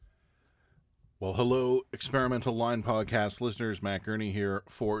Well, hello, Experimental Line Podcast listeners. Matt Gurney here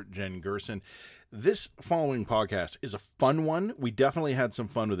for Jen Gerson. This following podcast is a fun one. We definitely had some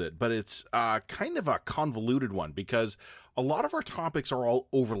fun with it, but it's kind of a convoluted one because a lot of our topics are all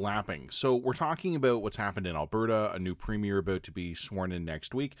overlapping. So we're talking about what's happened in Alberta, a new premier about to be sworn in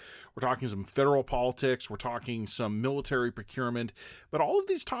next week. We're talking some federal politics. We're talking some military procurement, but all of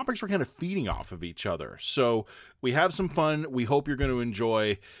these topics are kind of feeding off of each other. So we have some fun. We hope you're going to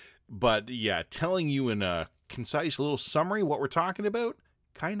enjoy. But yeah, telling you in a concise little summary what we're talking about,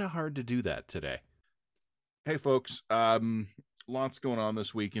 kind of hard to do that today. Hey folks, lots going on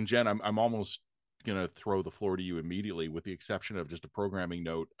this week. And Jen, I'm almost gonna throw the floor to you immediately, with the exception of just a programming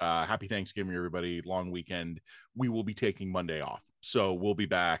note. Happy Thanksgiving, everybody. Long weekend. We will be taking Monday off, so we'll be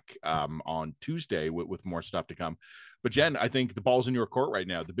back on Tuesday with more stuff to come. But Jen, I think the ball's in your court right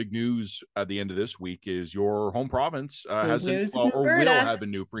now. The big news at the end of this week is your home province has or will have a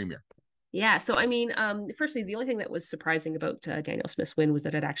new premier. Yeah. So, I mean, firstly, the only thing that was surprising about Danielle Smith's win was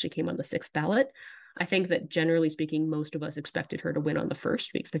that it actually came on the sixth ballot. I think that generally speaking, most of us expected her to win on the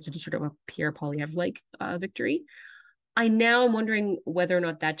first. We expected to sort of a Pierre Poilievre-like victory. I now am wondering whether or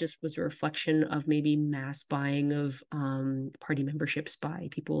not that just was a reflection of maybe mass buying of party memberships by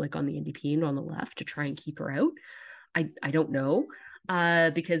people like on the NDP and on the left to try and keep her out. I don't know,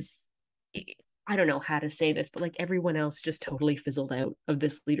 because I don't know how to say this, but like everyone else just totally fizzled out of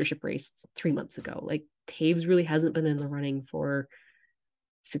this leadership race 3 months ago. Like Taves really hasn't been in the running for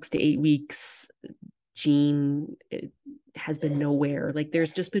 6 to 8 weeks. Jean has been nowhere. Like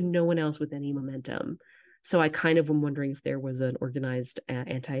there's just been no one else with any momentum. So I kind of am wondering if there was an organized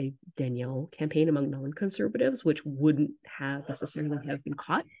anti-Danielle campaign among non-conservatives, which wouldn't have necessarily have been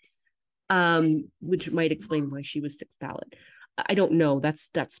caught. Which might explain why she was sixth ballot. I don't know. That's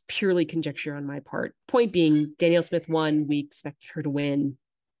purely conjecture on my part. Point being, Danielle Smith won. We expected her to win.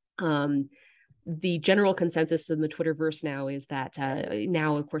 The general consensus in the Twitterverse now is that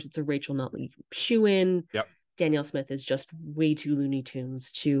now, of course, it's a Rachel Notley shoe-in. Yep. Danielle Smith is just way too Looney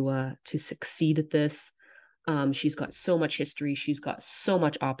Tunes to succeed at this. She's got so much history. She's got so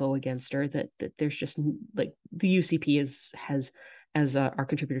much oppo against her that there's just like the UCP has, as our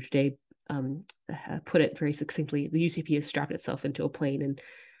contributor today put it very succinctly, the UCP has strapped itself into a plane and,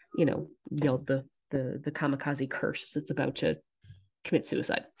 yelled the kamikaze curse as it's about to commit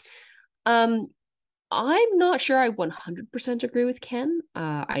suicide. I'm not sure I 100% agree with Ken.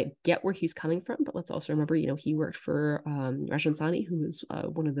 I get where he's coming from, but let's also remember, he worked for Rajan Sani, who was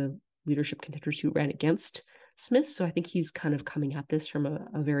one of the leadership contenders who ran against Smith. So I think he's kind of coming at this from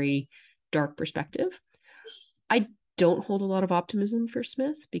a very dark perspective. I don't hold a lot of optimism for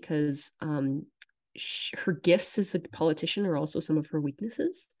Smith because her gifts as a politician are also some of her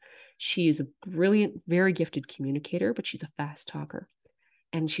weaknesses. She is a brilliant, very gifted communicator, but she's a fast talker.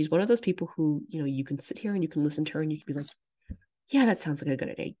 And she's one of those people who, you can sit here and you can listen to her and you can be like, yeah, that sounds like a good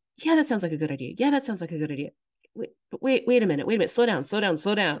idea. Yeah, that sounds like a good idea. Yeah, that sounds like a good idea. Wait a minute. Slow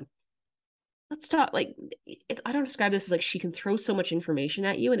down. Let's talk. Like, I don't describe this as like she can throw so much information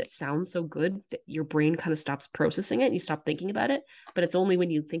at you and it sounds so good that your brain kind of stops processing it and you stop thinking about it. But it's only when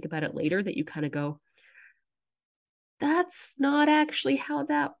you think about it later that you kind of go, that's not actually how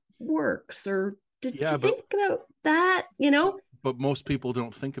that works. Or did you think about that? But most people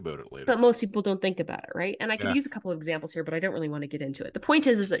don't think about it later. But most people don't think about it, right? And I could use a couple of examples here, but I don't really want to get into it. The point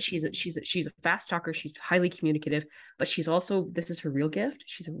is that she's a fast talker. She's highly communicative, but she's also, this is her real gift,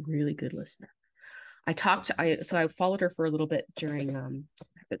 she's a really good listener. I followed her for a little bit during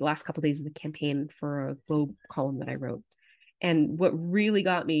the last couple of days of the campaign for a Globe column that I wrote. And what really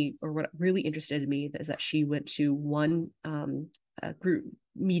got me, or what really interested me, is that she went to one group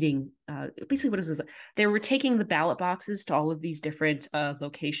meeting. Basically, what is this? They were taking the ballot boxes to all of these different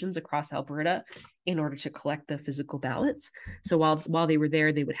locations across Alberta in order to collect the physical ballots. So while they were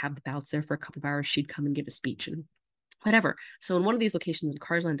there, they would have the ballots there for a couple of hours. She'd come and give a speech and whatever. So in one of these locations in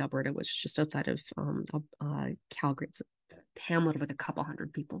Carsland, Alberta, which is just outside of Calgary, it's a hamlet of like a couple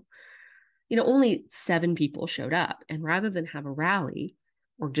hundred people. Only 7 people showed up, and rather than have a rally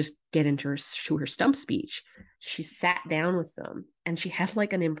or just get into her stump speech, she sat down with them and she had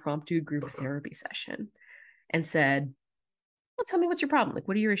like an impromptu group therapy session and said, well, tell me what's your problem? Like,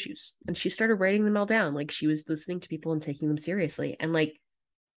 what are your issues? And she started writing them all down. Like she was listening to people and taking them seriously. And like,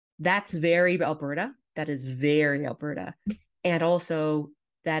 that's very Alberta. That is very Alberta. And also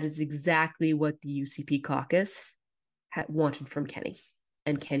that is exactly what the UCP caucus had wanted from Kenny.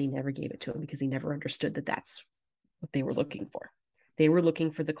 And Kenny never gave it to him because he never understood that that's what they were looking for. They were looking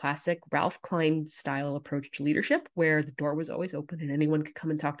for the classic Ralph Klein style approach to leadership, where the door was always open and anyone could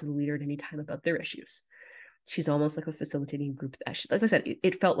come and talk to the leader at any time about their issues. She's almost like a facilitating group. As I said,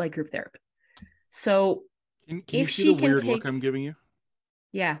 it felt like group therapy. So Can you if see the she can weird look take, I'm giving you?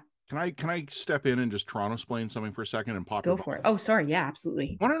 yeah, Can I step in and just Toronto explain something for a second and pop your go for it. bubble? Oh, sorry. Yeah,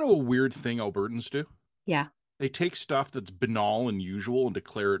 absolutely. Want to know a weird thing Albertans do? Yeah. They take stuff that's banal and usual and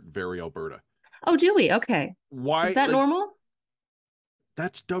declare it very Alberta. Oh, do we? Okay. Is Why? that Like, normal?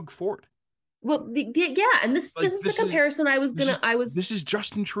 that's Doug Ford. Well, yeah, and this Like, is the comparison I this was is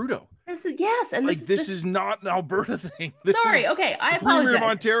Justin Trudeau. this is yes, and Like, this this is not an Alberta thing. This is sorry, okay, I the Premier of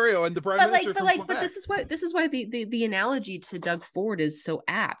apologize. Ontario and the Prime Minister from But Quebec. this is why the analogy to Doug Ford is so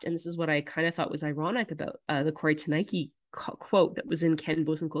apt, and this is what I kind of thought was ironic about the Corey Tenike quote that was in Ken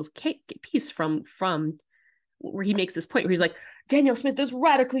Bosenko's piece from where he makes this point where he's like, Danielle Smith is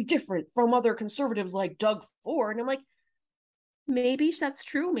radically different from other conservatives like Doug Ford, and I'm like, maybe that's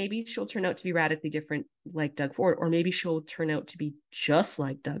true. Maybe she'll turn out to be radically different like Doug Ford, or maybe she'll turn out to be just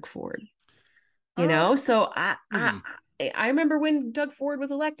like Doug Ford. You know, Um, so hmm. I remember when Doug Ford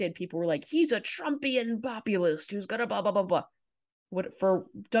was elected, people were like, he's a Trumpian populist who's gonna blah blah blah blah. What for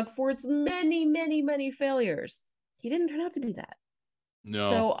Doug Ford's many failures, he didn't turn out to be that. No.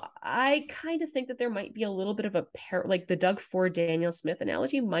 So I kind of think that there might be a little bit of a pair, like the Doug Ford Daniel Smith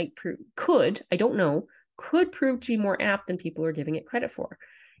analogy might prove could, I don't know, could prove to be more apt than people are giving it credit for.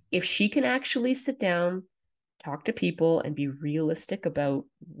 If she can actually sit down, talk to people, and be realistic about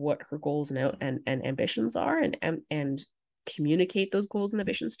what her goals and ambitions are, and communicate those goals and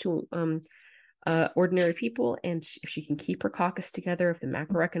ambitions to ordinary people, and if she can keep her caucus together, if the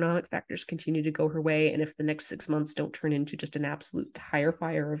macroeconomic factors continue to go her way, and if the next 6 months don't turn into just an absolute tire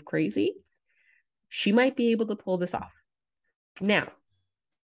fire of crazy, she might be able to pull this off. Now,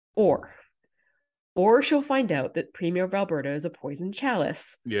 or she'll find out that Premier of Alberta is a poison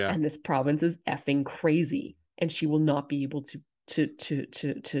chalice, Yeah. and this province is effing crazy, and she will not be able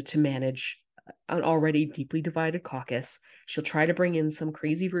to manage an already deeply divided caucus. She'll try to bring in some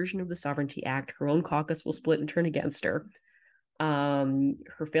crazy version of the Sovereignty Act. Her own caucus will split and turn against her.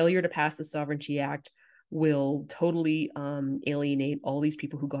 Her failure to pass the Sovereignty Act will totally alienate all these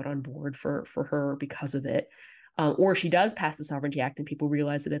people who got on board for her because of it. Or she does pass the Sovereignty Act and people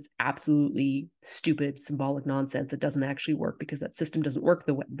realize that it's absolutely stupid, symbolic nonsense. It doesn't actually work because that system doesn't work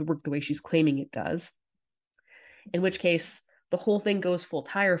the way she's claiming it does. In which case, the whole thing goes full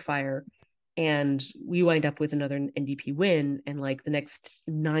tire fire, and we wind up with another NDP win, and like the next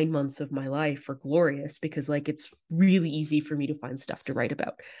 9 months of my life are glorious because like it's really easy for me to find stuff to write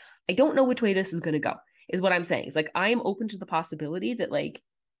about. I don't know which way this is going to go, is what I'm saying. It's like I am open to the possibility that like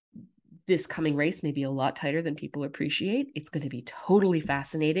this coming race may be a lot tighter than people appreciate. It's going to be totally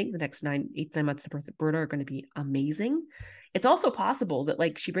fascinating. The next 9 months of Alberta are going to be amazing. It's also possible that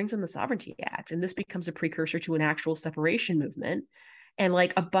like she brings in the Sovereignty Act and this becomes a precursor to an actual separation movement, and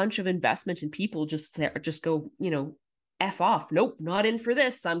like a bunch of investment in people just go, you know, F off. Nope, not in for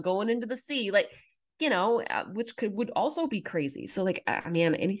this. I'm going into the sea. Like, you know, which would also be crazy. So like,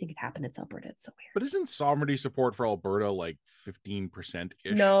 man, anything could happen. It's Alberta. It's so weird. But isn't sovereignty support for Alberta like 15%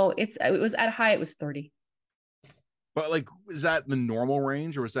 ish? No, it was at high. It was 30. But like, is that the normal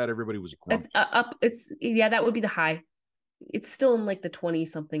range, or was that everybody was It's grumpy? up. It's yeah, that would be the high. It's still in like the 20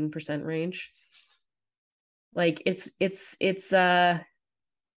 something percent range. Like it's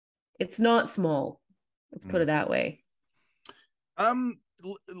not small. Let's put Mm. it that way.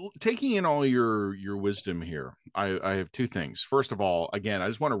 Taking in all your wisdom here, I have two things. First of all, again, I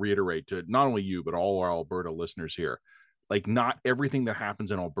just want to reiterate to not only you but all our Alberta listeners here, like not everything that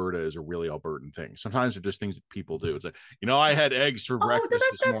happens in Alberta is a really Albertan thing. Sometimes they're just things that people do. It's like, I had eggs for Oh, breakfast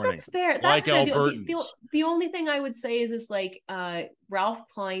this morning, that's fair. like That's fair. Albertans. The only thing I would say is like Ralph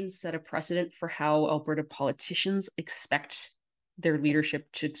Klein set a precedent for how Alberta politicians expect their leadership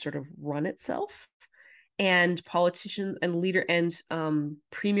to sort of run itself. And politicians and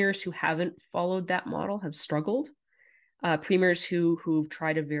premiers who haven't followed that model have struggled. Premiers who've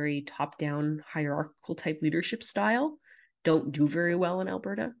tried a very top down hierarchical type leadership style don't do very well in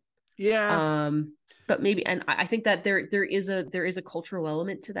Alberta. Yeah. But maybe, and I think that there is a cultural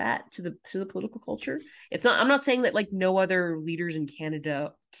element to that, to the political culture. It's not, I'm not saying that like no other leaders in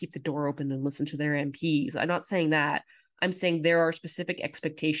Canada keep the door open and listen to their MPs. I'm not saying that. I'm saying there are specific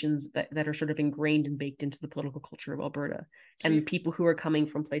expectations that are sort of ingrained and baked into the political culture of Alberta. See, And people who are coming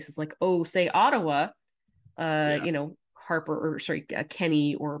from places like, oh, say Ottawa, yeah. you know, Harper, or sorry,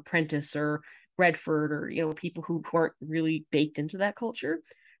 Kenny or Prentice or Redford, or, you know, people who aren't really baked into that culture,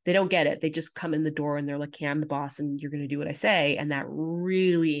 they don't get it. They just come in the door and they're like, okay, I'm the boss and you're going to do what I say. And that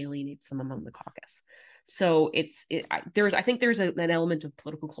really alienates them among the caucus. So I think there's an element of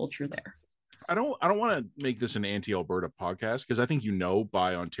political culture there. I don't want to make this an anti-Alberta podcast because I think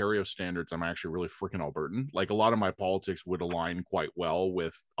by Ontario standards I'm actually really freaking Albertan. Like a lot of my politics would align quite well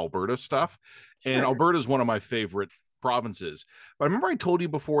with Alberta stuff, and Sure. Alberta is one of my favorite provinces. But I remember I told you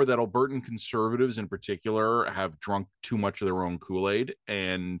before that Albertan conservatives in particular have drunk too much of their own Kool-Aid,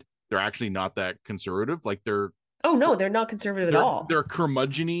 and they're actually not that conservative. Like Oh no, they're not conservative at all. they're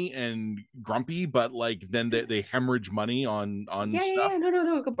curmudgeony and grumpy, but like then they hemorrhage money on stuff. Yeah.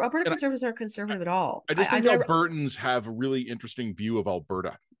 No. Alberta And conservatives aren't conservative at all. I just I think never. Albertans have a really interesting view of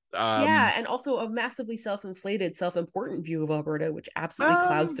Alberta. Um, Yeah, and also a massively self-inflated, self-important view of Alberta, which absolutely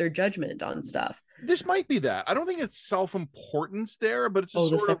clouds um, their judgment on stuff. this might be that. I don't think it's self-importance there, but it's a Oh,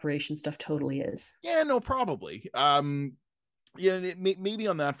 the sort of separation stuff totally is. yeah, no, probably. Yeah, maybe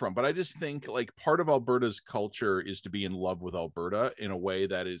on that front, but I just think like part of Alberta's culture is to be in love with Alberta in a way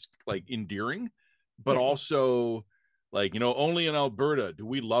that is like endearing, but Yes. also like only in Alberta do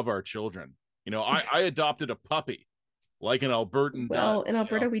we love our children. I adopted a puppy like an Albertan does. Well, in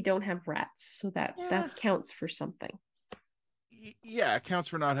Alberta, we don't have rats, so that Yeah, that counts for something. yeah, it counts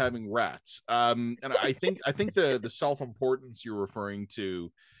for not having rats. And I think the self-importance you're referring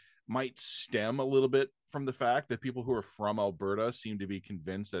to might stem a little bit from the fact that people who are from Alberta seem to be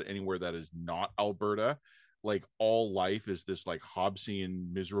convinced that anywhere that is not Alberta, like all life is this like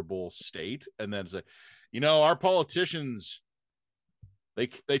Hobbesian miserable state. And then it's like, our politicians,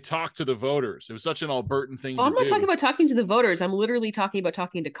 they talk to the voters. It was such an Albertan thing Oh, to I'm not talking do. about talking to the voters. I'm literally talking about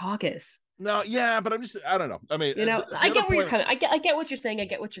talking to caucus. No, yeah, but I don't know. I mean, I the other get where you're point, coming. I get what you're saying. I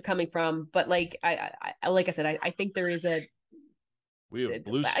get what you're coming from. But like I said, I think there is a. we have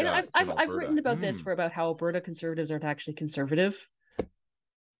blue I, skies in I've written Alberta. about this for about how Alberta conservatives aren't actually conservative. They're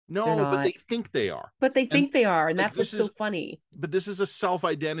No, but not, they think they are. but they And think they are, and like that's this what's so is funny. but this is a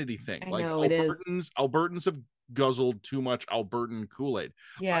self-identity thing. I Like know it is. Albertans have guzzled too much Albertan Kool-Aid.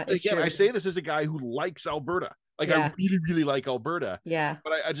 Yeah, it's Again, I true. say this as a guy who likes Alberta. Like I Yeah, really, really like Alberta. yeah.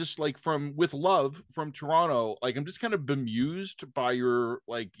 But I just like from with love from Toronto, like I'm just kind of bemused by your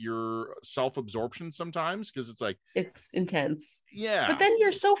self-absorption sometimes because it's like, It's intense. But yeah. then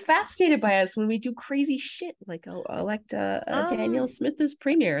you're so fascinated by us when we do crazy shit, like elect Daniel Um, Smith as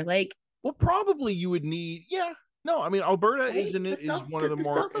premier. Like, well, probably you would need, yeah. No, I mean Alberta right? is one of the The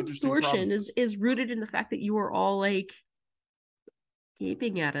more self interesting absorption provinces. is rooted in the fact that you are all like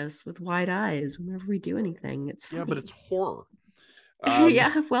gaping at us with wide eyes whenever we do anything. It's Yeah, but funny. it's horror. Um,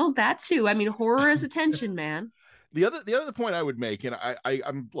 Yeah, well, that too. I mean, horror is attention, man. the other point I would make, and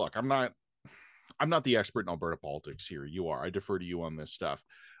I'm look, I'm not the expert in Alberta politics here. You are. I defer to you on this stuff.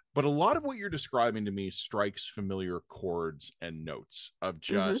 But a lot of what you're describing to me strikes familiar chords and notes of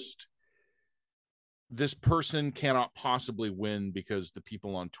Mm-hmm. just this person cannot possibly win because the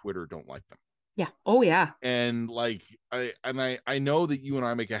people on Twitter don't like them. Yeah. Oh, yeah. And like I know that you and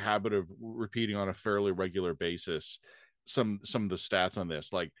I make a habit of repeating on a fairly regular basis some of the stats on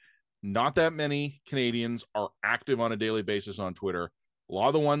this. Like not that many Canadians are active on a daily basis on Twitter. A lot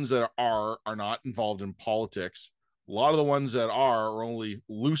of the ones that are not involved in politics. A lot of the ones that are only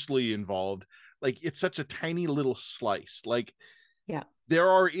loosely involved. Like it's such a tiny little slice. Like Yeah. there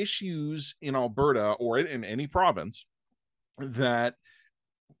are issues in Alberta or in any province that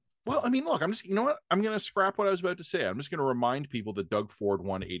well, I mean, look, I'm just, you know what? I'm going to scrap what I was about to say. I'm just going to remind people that Doug Ford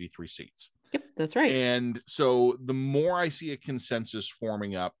won 83 seats. Yep. That's right. And so the more I see a consensus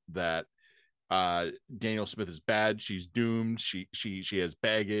forming up that Daniel Smith is bad, she's doomed, she has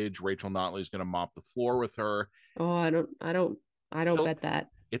baggage, Rachel Notley is going to mop the floor with her. Oh, I don't bet that.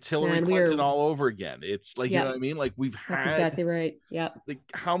 It's Hillary Man, we Clinton are. all over again. It's like, you know Yep. what I mean? Like we've That's had exactly right. Yep. like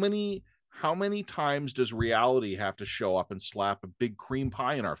how many times does reality have to show up and slap a big cream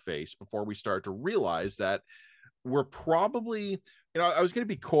pie in our face before we start to realize that we're probably, I was going to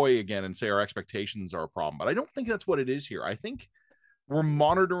be coy again and say our expectations are a problem, but I don't think that's what it is here. I think we're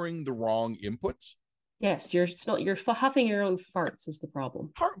monitoring the wrong inputs. Yes, you're huffing your own farts is the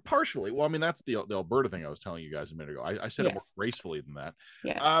problem. Partially. Well, I mean, that's the Alberta thing I was telling you guys a minute ago. I said it more Yes. gracefully than that.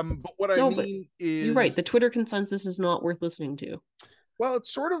 Yes. But what I No, but mean you're right. is, The Twitter consensus is not worth listening to. well,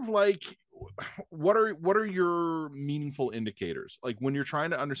 it's sort of like what are your meaningful indicators? Like when you're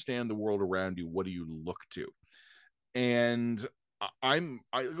trying to understand the world around you, what do you look to? And you and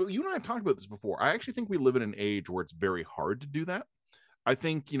I have talked about this before. I actually think we live in an age where it's very hard to do that. I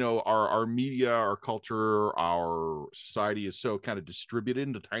think our media, our culture, our society is so kind of distributed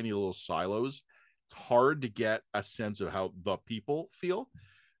into tiny little silos. It's hard to get a sense of how the people feel.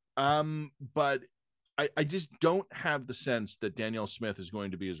 But I just don't have the sense that Danielle Smith is going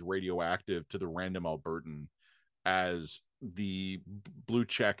to be as radioactive to the random Albertan as the blue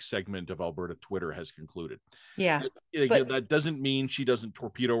check segment of Alberta Twitter has concluded. Yeah. But that doesn't mean she doesn't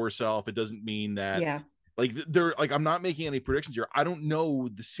torpedo herself. It doesn't mean that yeah. like they're like, I'm not making any predictions here. I don't know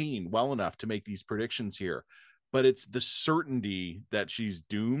the scene well enough to make these predictions here, but it's the certainty that she's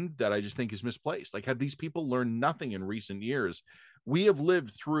doomed that I just think is misplaced. Like, have these people learned nothing in recent years? We have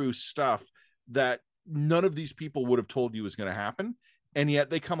lived through stuff that none of these people would have told you was going to happen. And yet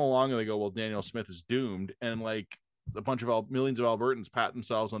they come along and they go, well, Danielle Smith is doomed. And like a bunch of millions of Albertans pat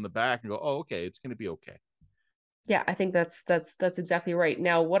themselves on the back and go, oh, okay, it's going to be okay. Yeah, I think that's exactly right.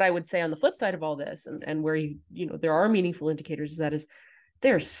 Now, what I would say on the flip side of all this, and where there are meaningful indicators, is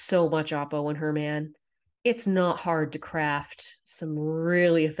there's so much oppo in her, man. It's not hard to craft some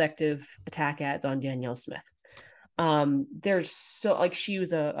really effective attack ads on Danielle Smith. There's so, like, she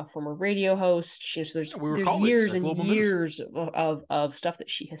was a former radio host. So there's years and years of stuff that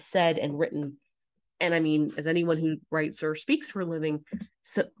she has said and written. And I mean, as anyone who writes or speaks for a living,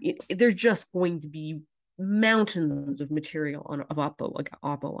 so there's just going to be mountains of material of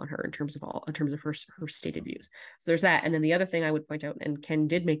oppo on her in terms of her stated views. So there's that. And then the other thing I would point out, and Ken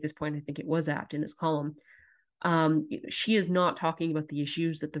did make this point, I think it was apt in his column, she is not talking about the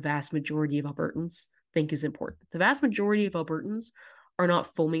issues that the vast majority of Albertans think is important. The vast majority of Albertans are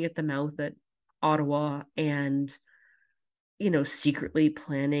not foaming at the mouth at Ottawa and secretly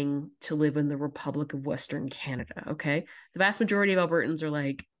planning to live in the Republic of Western Canada. Okay, the vast majority of Albertans are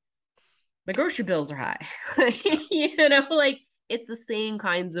like, my grocery bills are high. Like, it's the same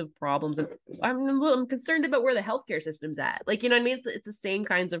kinds of problems. And I'm concerned about where the healthcare system's at. Like, you know what I mean? It's the same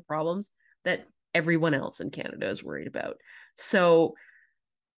kinds of problems that everyone else in Canada is worried about. So,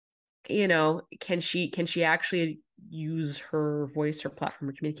 can she actually use her voice, her platform,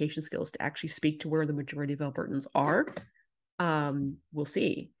 her communication skills to actually speak to where the majority of Albertans are? We'll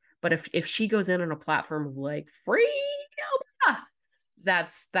see. But if she goes in on a platform of like free Alberta,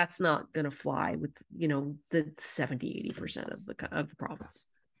 that's not going to fly with the 70-80% of the province.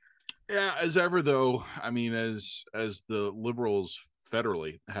 Yeah, as ever though, I mean, as the Liberals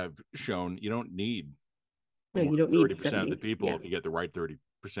federally have shown, you don't need 30% of the people if you get the right 30%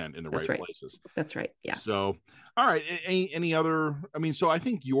 in the right places. That's right. Yeah. So, all right. Any other? I mean, so I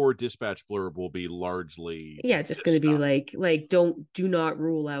think your dispatch blurb will be largely just going to be like do not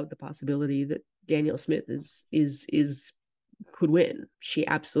rule out the possibility that Danielle Smith is could win. She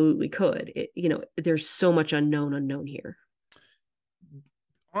absolutely could. There's so much unknown here.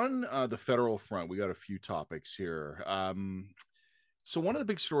 On the federal front, we got a few topics here. So one of the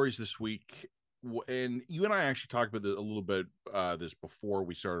big stories this week, and you and I actually talked about a little bit this before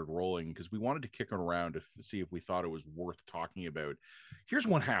we started rolling, because we wanted to kick it around to see if we thought it was worth talking about. Here's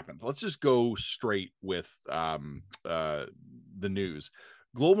what happened. Let's just go straight with the news.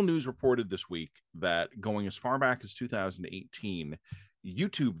 Global News reported this week that going as far back as 2018,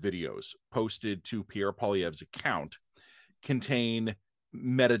 YouTube videos posted to Pierre Poilievre's account contain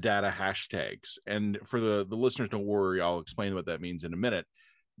metadata hashtags. And for the listeners, don't worry, I'll explain what that means in a minute,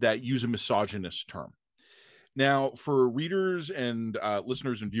 that use a misogynist term. Now, for readers and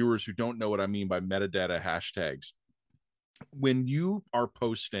listeners and viewers who don't know what I mean by metadata hashtags, when you are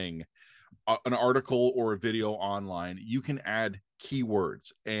posting an article or a video online, you can add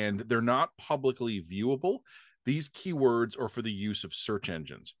keywords, and they're not publicly viewable. These keywords are for the use of search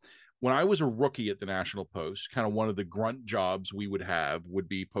engines. When I was a rookie at the National Post, kind of one of the grunt jobs we would have would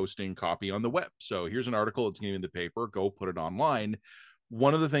be posting copy on the web. So here's an article, it's getting in the paper, go put it online.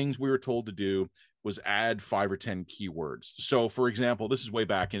 One of the things we were told to do was add 5 or 10 keywords. So for example, this is way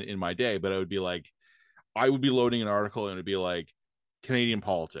back in my day, but I would be loading an article and it'd be like Canadian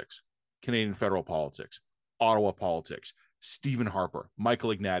politics, Canadian federal politics, Ottawa politics, Stephen Harper, Michael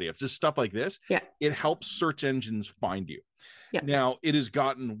Ignatieff, just stuff like this. Yeah. It helps search engines find you. Yeah. Now, it has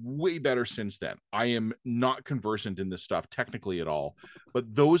gotten way better since then. I am not conversant in this stuff technically at all,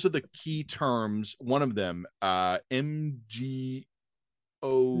 but those are the key terms. One of them, MGOTW,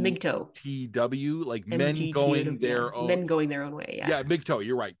 like men going their own. Men going their own way. Yeah. Yeah, MGTOW,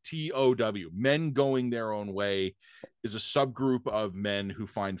 you're right. TOW, men going their own way, is a subgroup of men who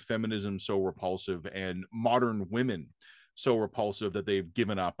find feminism so repulsive and modern women so repulsive that they've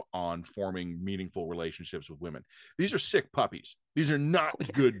given up on forming meaningful relationships with women. These are sick puppies. These are not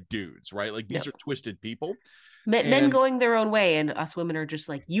good dudes, right? Like, these are twisted people. Men going their own way, and us women are just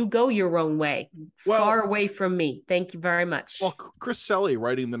like, you go your own way, far away from me. Thank you very much. Well, Chris Selly,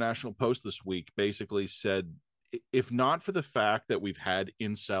 writing the National Post this week, basically said, if not for the fact that we've had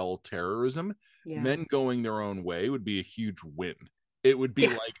incel terrorism, men going their own way would be a huge win. It would be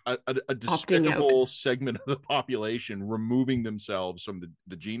like a despicable segment of the population removing themselves from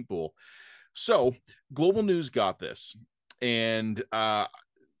the gene pool. So Global News got this, And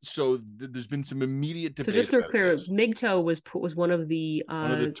so there's been some immediate debate. So just so about clear, this. MGTOW was one of the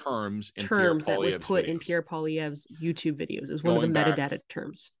terms in terms that was put videos. in Pierre Poilievre's YouTube videos. It was one going of the back, metadata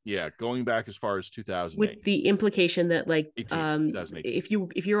terms. Yeah, going back as far as 2008. With the implication that, like, 2018. if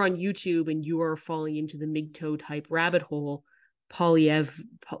you're on YouTube and you are falling into the MGTOW type rabbit hole,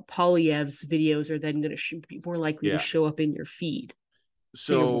 Poilievre's videos are then going to be more likely to show up in your feed.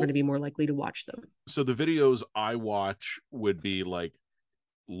 So you're going to be more likely to watch them. So the videos I watch would be like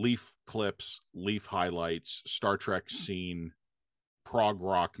Leaf clips, Leaf highlights, Star Trek scene, prog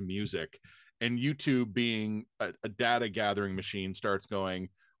rock music, and YouTube, being a data gathering machine, starts going,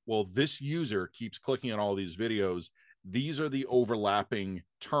 well, this user keeps clicking on all these videos. These are the overlapping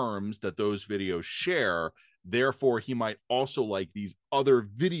terms that those videos share. Therefore, he might also like these other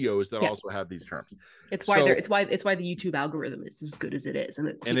videos that also have these terms. It's why the YouTube algorithm is as good as it is, and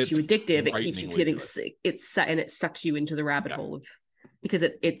it keeps you addictive. It keeps you getting sick. It sucks you into the rabbit hole of, because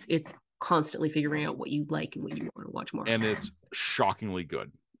it's constantly figuring out what you like and what you want to watch more. And it's shockingly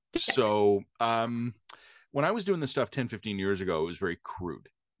good. So when I was doing this stuff 10, 15 years ago, it was very crude.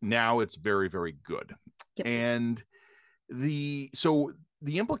 Now it's very, very good. And the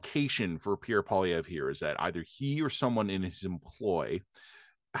implication for Pierre Poilievre here is that either he or someone in his employ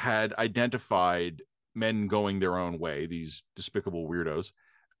had identified men going their own way, these despicable weirdos,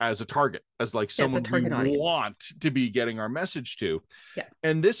 as a target, as like someone we want to be getting our message to.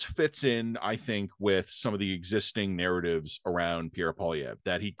 And this fits in, I think, with some of the existing narratives around Pierre Poilievre,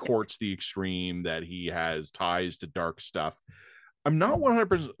 that he courts the extreme, that he has ties to dark stuff. I'm not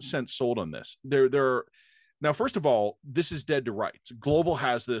 100% sold on this. Now, first of all, this is dead to rights. Global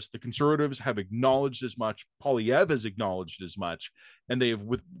has this. The conservatives have acknowledged as much. Poilievre has acknowledged as much, and they have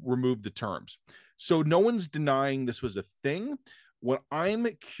removed the terms. So no one's denying this was a thing. What I'm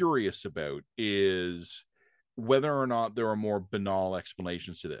curious about is whether or not there are more banal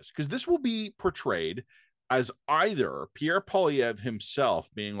explanations to this, because this will be portrayed as either Pierre Poilievre himself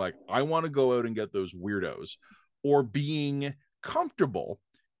being like, I want to go out and get those weirdos, or being comfortable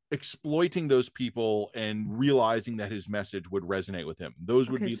exploiting those people and realizing that his message would resonate with him. Those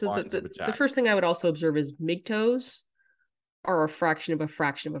would be lines of attack. The first thing I would also observe is MGTOWs are a fraction of a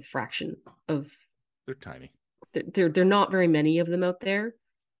fraction of a fraction of. They're tiny. They're not very many of them out there.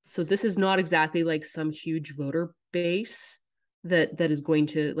 So this is not exactly like some huge voter base that is going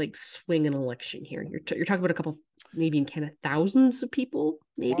to like swing an election here. You're talking about a couple, maybe in Canada, thousands of people,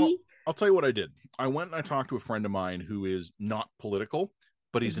 maybe. Well, I'll tell you what I did. I went and I talked to a friend of mine who is not political,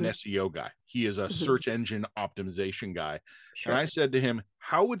 but he's an SEO guy. He is a search engine optimization guy. Sure. And I said to him,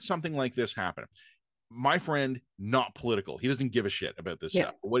 how would something like this happen? My friend, not political. He doesn't give a shit about this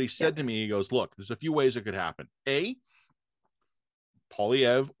stuff. But what he said to me, he goes, look, there's a few ways it could happen. A,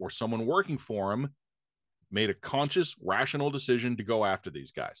 Poilievre or someone working for him made a conscious, rational decision to go after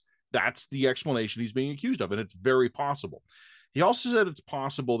these guys. That's the explanation he's being accused of, and it's very possible. He also said it's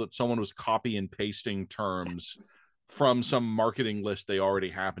possible that someone was copy and pasting terms from some marketing list they already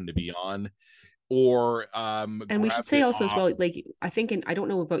happen to be on, or and we should say also as well, like, I think, and I don't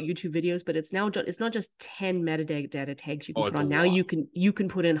know about YouTube videos, but it's not just 10 metadata tags you can put on. Now you can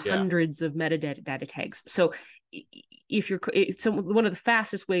put in hundreds of metadata tags. So if you're one of the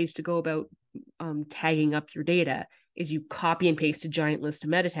fastest ways to go about tagging up your data is you copy and paste a giant list of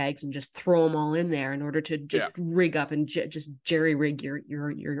meta tags and just throw them all in there in order to just rig up and just jerry rig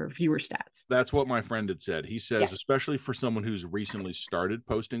your viewer stats. That's what my friend had said. He says, especially for someone who's recently started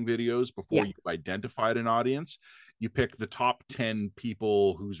posting videos, before you've identified an audience, you pick the top 10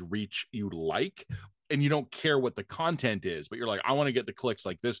 people whose reach you like, and you don't care what the content is, but you're like, I want to get the clicks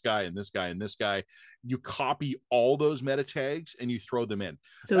like this guy and this guy and this guy. You copy all those meta tags and you throw them in.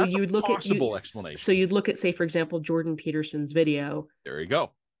 So that's you'd look possible explanation. So you'd look at, say, for example, Jordan Peterson's video. There you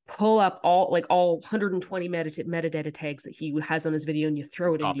go. Pull up all 120 metadata tags that he has on his video, and you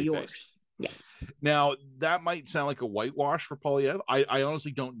throw it into yours. Yeah. Now that might sound like a whitewash for Poilievre. I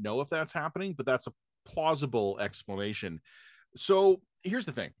honestly don't know if that's happening, but that's a plausible explanation. So here's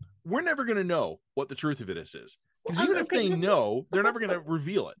the thing. We're never going to know what the truth of it is. Because even if they know, they're never going to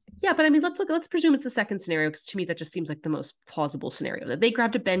reveal it. Yeah, but I mean, let's presume it's the second scenario, because to me that just seems like the most plausible scenario, that they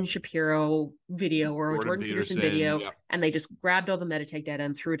grabbed a Ben Shapiro video or a Jordan Peterson video, and they just grabbed all the metatag data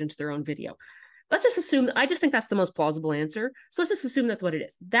and threw it into their own video. Let's just assume, I just think that's the most plausible answer. So let's just assume that's what it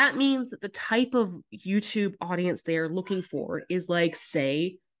is. That means that the type of YouTube audience they are looking for is like,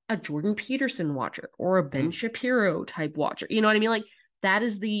 say, a Jordan Peterson watcher or a Ben Shapiro type watcher. You know what I mean? Like, that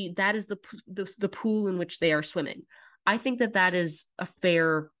is the pool in which they are swimming. I think that is a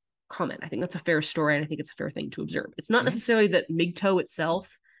fair comment. I think that's a fair story, and I think it's a fair thing to observe. It's not necessarily that MGTOW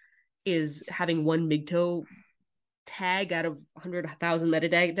itself is having one MGTOW tag out of 100,000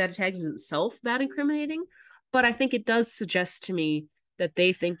 metadata tags is itself that incriminating, but I think it does suggest to me that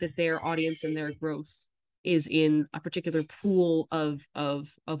they think that their audience and their growth is in a particular pool of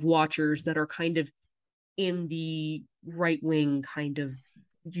watchers that are kind of in the right wing kind of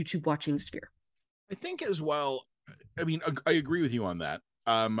YouTube watching sphere. I think as well. I mean, I agree with you on that.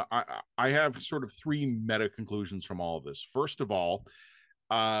 I have sort of three meta conclusions from all of this. First of all,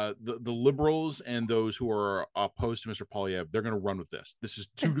 the liberals and those who are opposed to Mr. Polyev, they're going to run with this. This is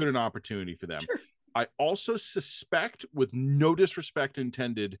too good an opportunity for them. Sure. I also suspect, with no disrespect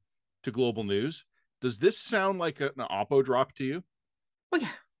intended to global news, does this sound like an oppo drop to you? Oh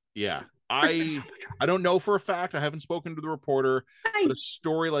yeah. Yeah. I don't know for a fact. I haven't spoken to the reporter, but a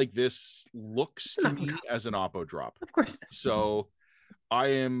story like this looks to me as an oppo drop. Of course. So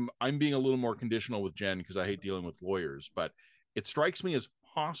I'm being a little more conditional with Jen because I hate dealing with lawyers, but it strikes me as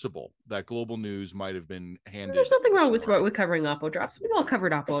possible that global news might have been handed. There's nothing wrong with covering oppo drops. We've all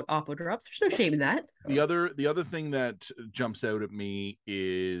covered oppo drops. There's no shame in that. The other thing that jumps out at me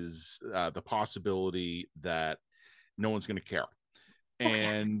is the possibility that no one's going to care.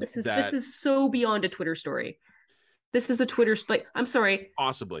 And this is so beyond a Twitter story. This is a Twitter split. I'm sorry.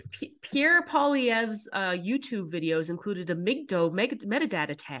 Possibly. Pierre Poilievre's YouTube videos included a MGTOW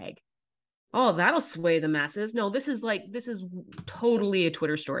metadata tag. Oh, that'll sway the masses. No, this is totally a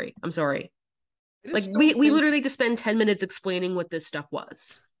Twitter story. I'm sorry. Like we literally just spend 10 minutes explaining what this stuff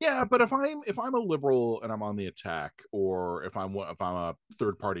was. Yeah, but if I'm a liberal and I'm on the attack, or if I'm a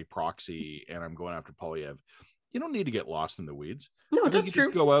third party proxy and I'm going after Polyev, you don't need to get lost in the weeds. No, that's true.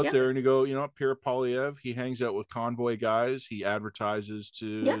 Just go out there and you go, Pierre Polyev, he hangs out with convoy guys. He advertises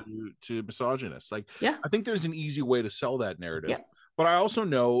to misogynists. I think there's an easy way to sell that narrative. Yeah. But I also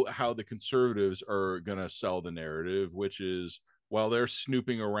know how the conservatives are going to sell the narrative, which is, while they're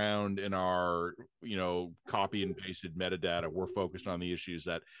snooping around in our, copy and pasted metadata, we're focused on the issues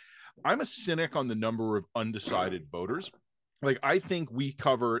that I'm a cynic on the number of undecided voters. Like, I think we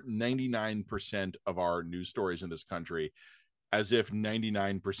cover 99% of our news stories in this country as if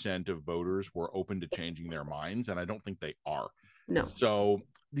 99% of voters were open to changing their minds. And I don't think they are. No. So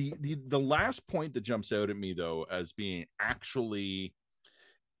the last point that jumps out at me, though, as being actually,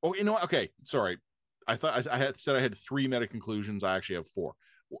 okay, sorry. I thought I had said I had three meta conclusions. I actually have four.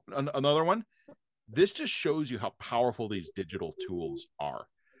 Another one, this just shows you how powerful these digital tools are.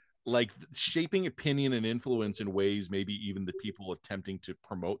 Like, shaping opinion and influence in ways maybe even the people attempting to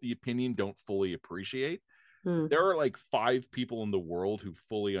promote the opinion don't fully appreciate. There are like 5 people in the world who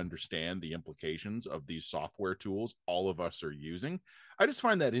fully understand the implications of these software tools all of us are using. I just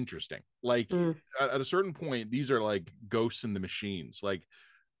find that interesting. Like, at a certain point, these are like ghosts in the machines. Like,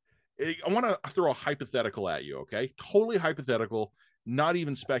 I want to throw a hypothetical at you, okay? Totally hypothetical, not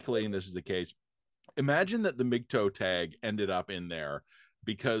even speculating this is the case. Imagine that the MGTOW tag ended up in there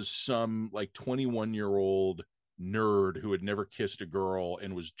because some like 21-year-old nerd who had never kissed a girl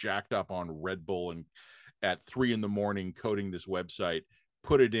and was jacked up on Red Bull and at 3 a.m. coding this website,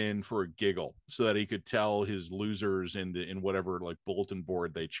 put it in for a giggle so that he could tell his losers in whatever like bulletin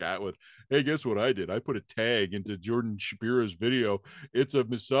board they chat with, hey, guess what I did? I put a tag into Jordan Shapiro's video. It's a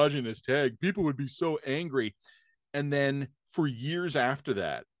misogynist tag. People would be so angry. And then for years after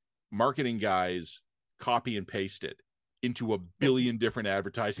that, marketing guys copy and paste it into a billion different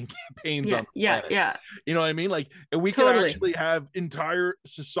advertising campaigns on the planet. Yeah. You know what I mean? Like, and we can actually have entire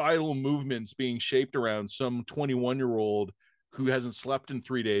societal movements being shaped around some 21-year-old who hasn't slept in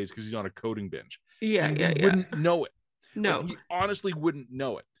 3 days because he's on a coding binge. Yeah. Wouldn't know it. No. Like, he honestly wouldn't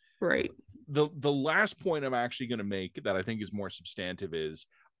know it. Right. The last point I'm actually going to make that I think is more substantive is,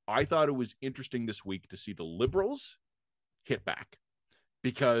 I thought it was interesting this week to see the liberals hit back,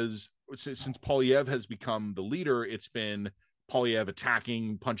 because since Polyev has become the leader, it's been Polyev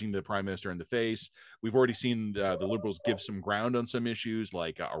attacking, punching the prime minister in the face. We've already seen the liberals give some ground on some issues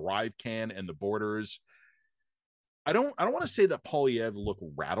like ArriveCAN and the borders. I don't want to say that Polyev looked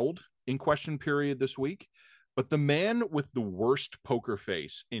rattled in question period this week, but the man with the worst poker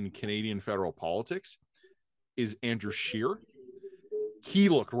face in Canadian federal politics is Andrew Scheer. He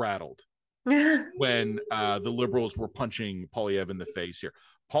looked rattled when the liberals were punching Polyev in the face here.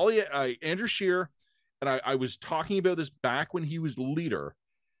 Andrew Scheer, and I was talking about this back when he was leader,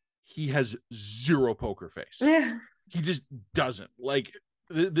 he has zero poker face. He just doesn't. Like,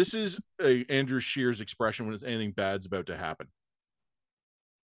 this is Andrew Scheer's expression when anything bad's about to happen.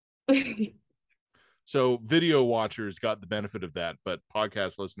 So video watchers got the benefit of that, but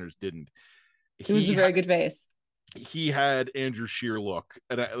podcast listeners didn't. It was a very good face. He had Andrew Scheer look,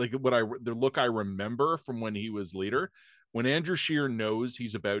 and the look I remember from when he was leader. When Andrew Scheer knows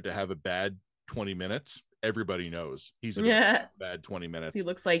he's about to have a bad 20 minutes, everybody knows he's going to Yeah. have a bad 20 minutes. He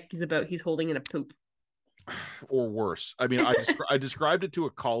looks like he's holding in a poop. Or worse. I mean, I described it to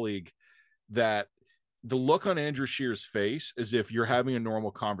a colleague that the look on Andrew Scheer's face is if you're having a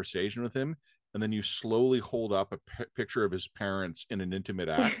normal conversation with him, and then you slowly hold up a picture of his parents in an intimate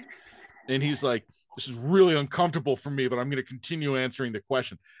act. And he's like, this is really uncomfortable for me, but I'm going to continue answering the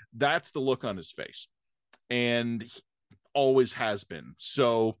question. That's the look on his face. And always has been.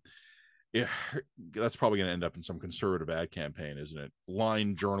 So yeah, that's probably going to end up in some conservative ad campaign, isn't it?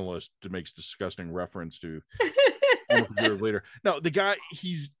 Line journalist makes disgusting reference to conservative leader. No, the guy,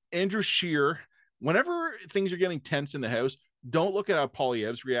 he's Andrew Scheer. Whenever things are getting tense in the House, don't look at how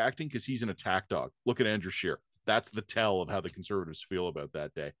Poilievre's reacting because he's an attack dog. Look at Andrew Scheer. That's the tell of how the Conservatives feel about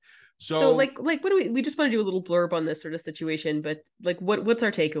that day. So like what do we just want to do a little blurb on this sort of situation, but like what's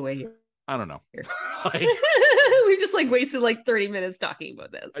our takeaway here? I don't know. Like, we've just like wasted like 30 minutes talking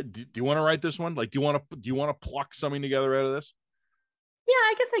about this. Do you want to write this one? Like, do you want to pluck something together out of this? Yeah,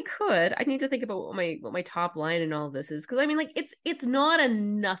 I guess I could. I need to think about what my top line and all of this is, because I mean, like, it's not a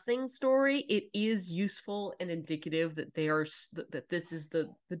nothing story. It is useful and indicative that that this is the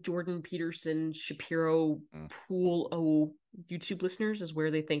Jordan Peterson Shapiro pool of YouTube listeners is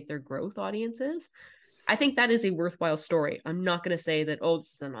where they think their growth audience is. I think that is a worthwhile story. I'm not going to say that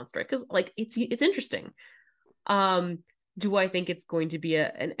this is a non-story, because like it's interesting. Do I think it's going to be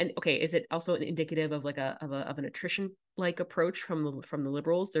and okay, is it also indicative of like of an attrition like approach from the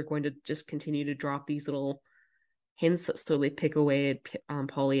Liberals? They're going to just continue to drop these little hints that slowly pick away at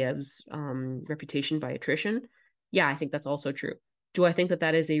Poilievre's reputation by attrition. Yeah, I think that's also true. Do I think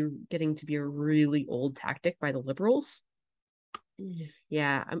that is getting to be a really old tactic by the Liberals?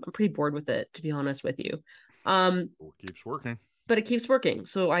 Yeah, I'm pretty bored with it, to be honest with you. It keeps working. But it keeps working,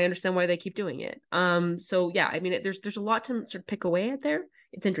 so I understand why they keep doing it. So yeah, I mean, there's a lot to sort of pick away at there.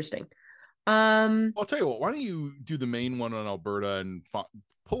 It's interesting. I'll tell you what. Why don't you do the main one on Alberta and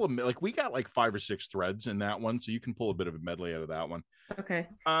pull like we got like 5 or 6 threads in that one, so you can pull a bit of a medley out of that one. Okay.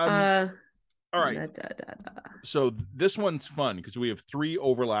 All right. So this one's fun because we have 3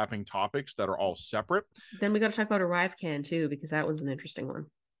 overlapping topics that are all separate. Then we got to talk about ArriveCAN too, because that one's an interesting one.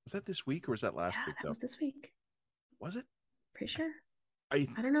 Was that this week or was that last week? That was this week. Was it? Pretty sure. I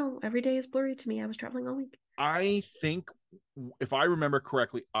don't know. Every day is blurry to me. I was traveling all week. I think, if I remember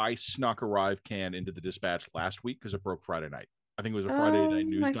correctly, I snuck ArriveCAN into the Dispatch last week because it broke Friday night. I think it was a Friday night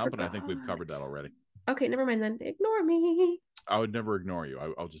news dump, and I think we've covered that already. Okay, never mind then. Ignore me. I would never ignore you.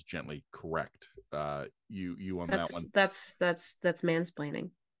 I'll just gently correct you on that one. That's mansplaining.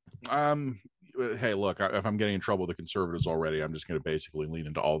 Hey, look, if I'm getting in trouble with the Conservatives already, I'm just going to basically lean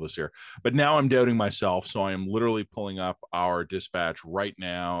into all this here. But now I'm doubting myself, so I am literally pulling up our Dispatch right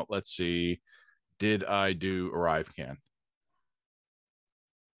now. Let's see. Did I do ArriveCAN?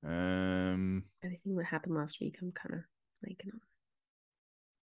 Anything that happened last week, I'm kind of like,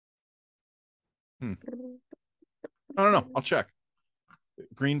 I don't know. I'll check.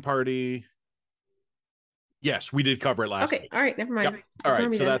 Green Party. Yes, we did cover it last week. All right, never mind. Yep. All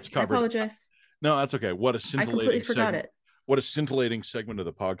right, so that's covered. I apologize. No, that's okay. What a scintillating I completely forgot it. What a scintillating segment of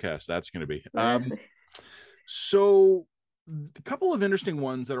the podcast that's going to be. So a couple of interesting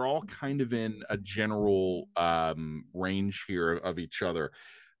ones that are all kind of in a general range here of each other.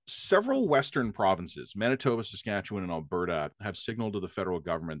 Several Western provinces, Manitoba, Saskatchewan, and Alberta, have signaled to the federal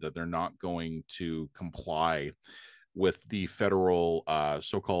government that they're not going to comply with the federal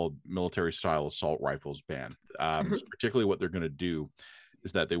so-called military-style assault rifles ban. Particularly what they're going to do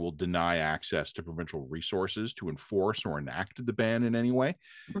is that they will deny access to provincial resources to enforce or enact the ban in any way.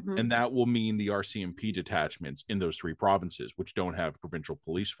 And that will mean the RCMP detachments in those 3 provinces, which don't have provincial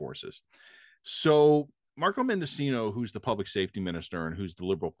police forces. So Marco Mendicino, who's the public safety minister and who's the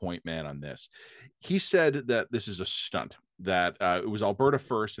Liberal point man on this, he said that this is a stunt, that it was Alberta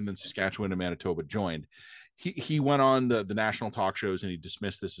first and then Saskatchewan and Manitoba joined. He went on the national talk shows and he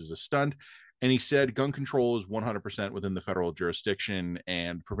dismissed this as a stunt. And he said gun control is 100% within the federal jurisdiction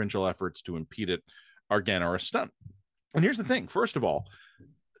and provincial efforts to impede it are a stunt. And here's the thing. First of all,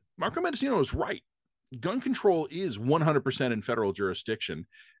 Marco Mendicino is right. Gun control is 100% in federal jurisdiction,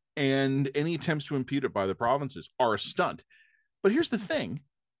 and any attempts to impede it by the provinces are a stunt. But here's the thing.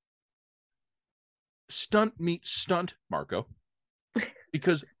 Stunt meets stunt, Marco.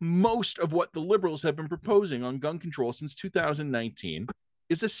 Because most of what the Liberals have been proposing on gun control since 2019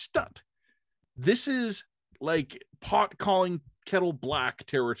 is a stunt. This is like pot calling kettle black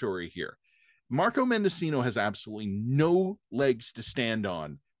territory here. Marco Mendicino has absolutely no legs to stand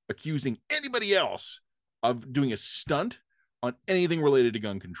on accusing anybody else of doing a stunt on anything related to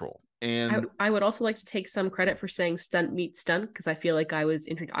gun control. And I would also like to take some credit for saying stunt meets stunt, because I feel like I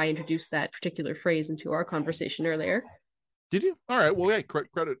introduced that particular phrase into our conversation earlier. did you? All right. Well, yeah,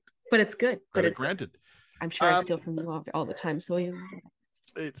 credit But it's good. But it's granted. good. I'm sure I steal from you all the time. So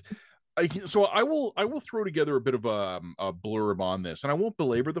It's so I will throw together a bit of a blurb on this, and I won't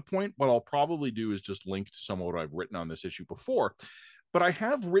belabor the point. What I'll probably do is just link to some of what I've written on this issue before. But I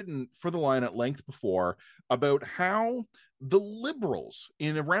have written for the line at length before about how the liberals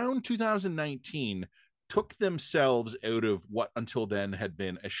in around 2019 took themselves out of what until then had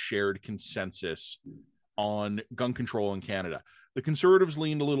been a shared consensus on gun control in Canada. The conservatives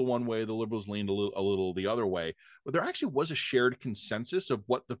leaned a little one way, the liberals leaned a little the other way, but there actually was a shared consensus of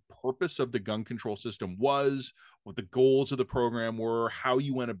what the purpose of the gun control system was, what the goals of the program were, how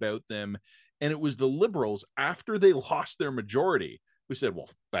you went about them. And it was the liberals, after they lost their majority, who said, well,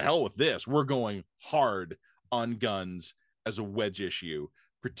 the hell with this. We're going hard on guns as a wedge issue,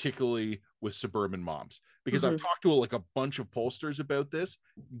 particularly with suburban moms. Because I've talked to like a bunch of pollsters about this.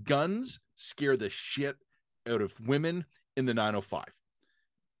 Guns scare the shit out of women in the 905.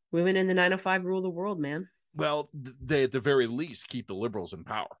 Women in the 905 rule the world, man. Well, they at the very least keep the liberals in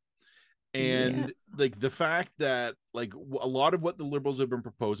power. And like the fact that like a lot of what the liberals have been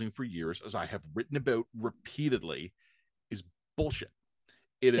proposing for years, as I have written about repeatedly, is bullshit.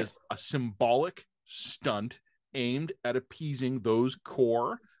 It is a symbolic stunt aimed at appeasing those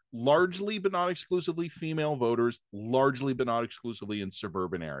core, largely but not exclusively female voters, largely but not exclusively in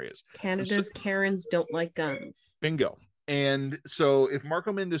suburban areas. Canada's Karens don't like guns. Bingo. And so if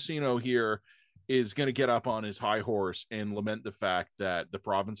Marco Mendocino here is going to get up on his high horse and lament the fact that the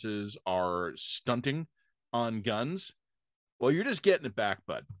provinces are stunting on guns, well, you're just getting it back,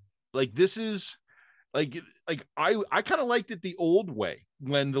 bud. Like this is like I kind of liked it the old way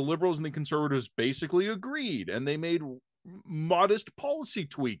when the liberals and the conservatives basically agreed and they made modest policy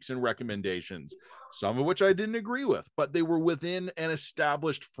tweaks and recommendations, some of which I didn't agree with, but they were within an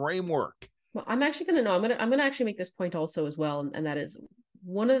established framework. Well, I'm actually going to know. I'm going to actually make this point also as well, and that is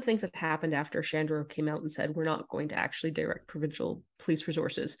one of the things that happened after Shandro came out and said we're not going to actually direct provincial police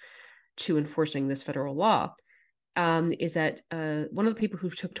resources to enforcing this federal law. Is that one of the people who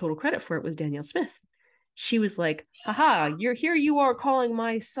took total credit for it was Danielle Smith. She was like, haha, you are calling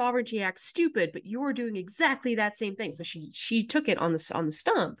my Sovereignty Act stupid, but you are doing exactly that same thing. So she took it on the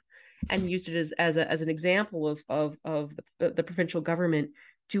stump and used it as an example of the provincial government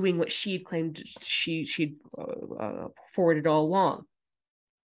doing what she'd claimed she'd forwarded all along.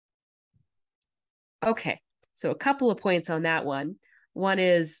 Okay, so a couple of points on that one. One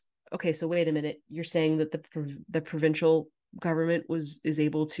is, okay, so wait a minute. You're saying that the provincial government is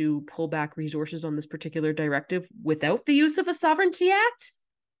able to pull back resources on this particular directive without the use of a Sovereignty Act?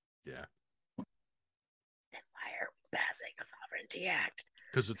 Yeah. Then why are we passing a Sovereignty Act?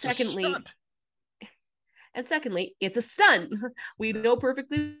 Because it's a stunt. And secondly, it's a stunt. We know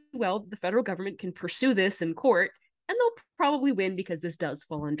perfectly well the federal government can pursue this in court, and they'll probably win because this does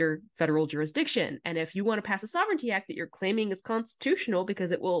fall under federal jurisdiction. And if you want to pass a Sovereignty Act that you're claiming is constitutional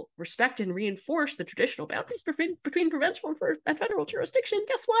because it will respect and reinforce the traditional boundaries between provincial and federal jurisdiction,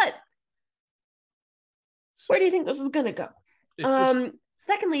 guess what? Where do you think this is going to go?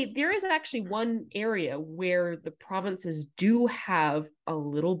 Secondly, there is actually one area where the provinces do have a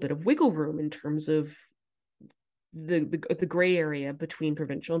little bit of wiggle room in terms of the gray area between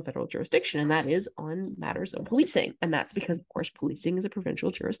provincial and federal jurisdiction, and that is on matters of policing. And that's because, of course, policing is a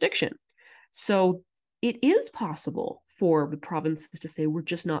provincial jurisdiction. So it is possible for the provinces to say, we're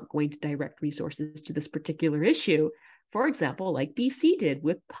just not going to direct resources to this particular issue. For example, like BC did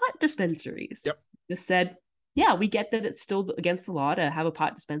with pot dispensaries. Yep. Just said, yeah, we get that it's still against the law to have a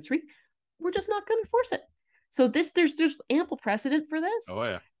pot dispensary. We're just not going to enforce it. So there's ample precedent for this. Oh,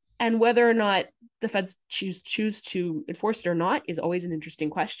 yeah. And whether or not the feds choose to enforce it or not is always an interesting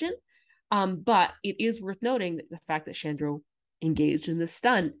question. But it is worth noting that the fact that Shandro engaged in this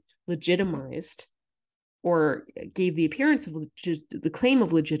stunt legitimized or gave the appearance of the claim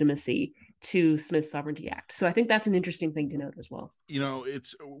of legitimacy to Smith's Sovereignty Act. So I think that's an interesting thing to note as well. You know,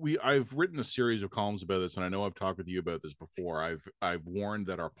 I've written a series of columns about this, and I know I've talked with you about this before. I've warned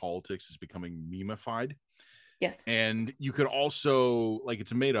that our politics is becoming memeified. Yes. And you could also, like,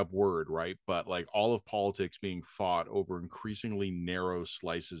 it's a made up word, right? But like all of politics being fought over increasingly narrow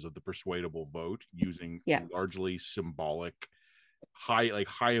slices of the persuadable vote using largely symbolic, high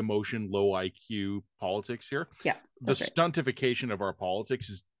emotion, low IQ politics here. Yeah. The stuntification of our politics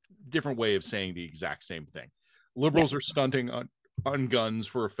is a different way of saying the exact same thing. Liberals are stunting on guns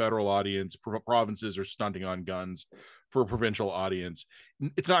for a federal audience. Provinces are stunting on guns for a provincial audience.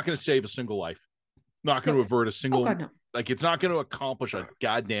 It's not going to save a single life. Not going to avert a single like, it's not going to accomplish a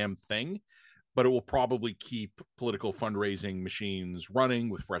goddamn thing, but it will probably keep political fundraising machines running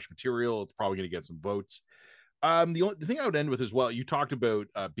with fresh material. It's probably going to get some votes. The thing I would end with as well, you talked about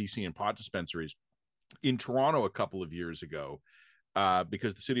BC and pot dispensaries in Toronto a couple of years ago,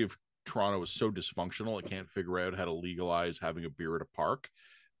 because the city of Toronto was so dysfunctional, it can't figure out how to legalize having a beer at a park.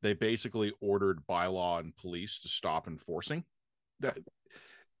 They basically ordered bylaw and police to stop enforcing that.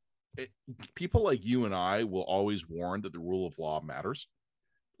 People like you and I will always warn that the rule of law matters.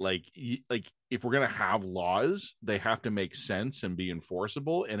 Like if we're gonna have laws, they have to make sense and be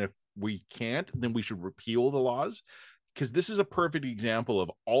enforceable. And if we can't, then we should repeal the laws. Because this is a perfect example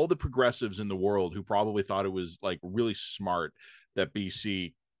of all the progressives in the world who probably thought it was like really smart that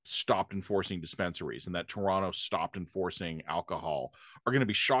BC stopped enforcing dispensaries and that Toronto stopped enforcing alcohol are going to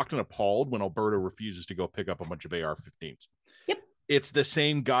be shocked and appalled when Alberta refuses to go pick up a bunch of AR-15s. Yep. It's the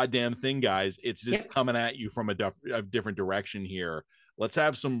same goddamn thing, guys. It's just coming at you from a different direction here. Let's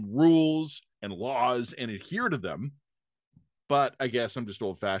have some rules and laws and adhere to them. But I guess I'm just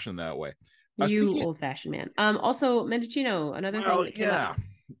old-fashioned that way. You old-fashioned man. Also, Mendocino, another thing that came up.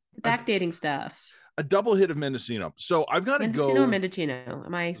 Backdating stuff. A double hit of Mendocino. So I've got to go. Mendocino or Mendocino?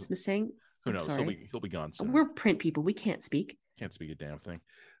 Am I saying? Who knows? He'll be gone soon. We're print people. We can't speak. Can't speak a damn thing.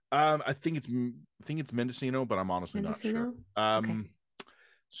 I think it's Mendocino, but I'm honestly not sure. Okay.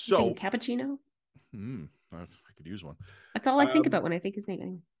 So cappuccino. I could use one. That's all I think about when I think his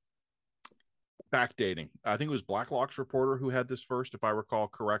name. Backdating. I think it was Blacklock's reporter who had this first, if I recall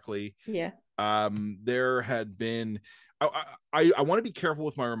correctly. Yeah. There had been. I want to be careful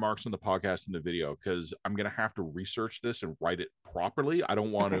with my remarks on the podcast and the video because I'm going to have to research this and write it properly. I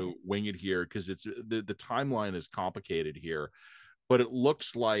don't want to wing it here because it's the timeline is complicated here, but it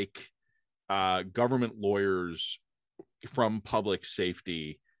looks like government lawyers from public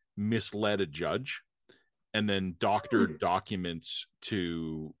safety misled a judge and then doctored documents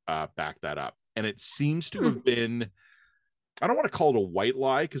to back that up. And it seems to have been, I don't want to call it a white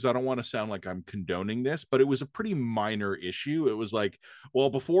lie because I don't want to sound like I'm condoning this, but it was a pretty minor issue. It was like, well,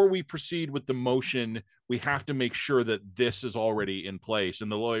 before we proceed with the motion, we have to make sure that this is already in place.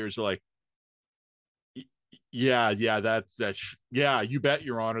 And the lawyers are like, yeah, you bet,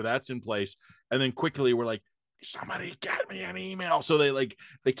 Your Honor, that's in place. And then quickly we're like, somebody get me an email. So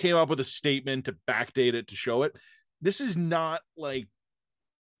they came up with a statement to backdate it to show it. This is not like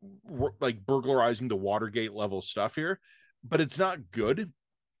burglarizing the Watergate level stuff here, but it's not good.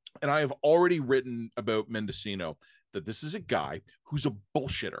 And I have already written about Mendocino that this is a guy who's a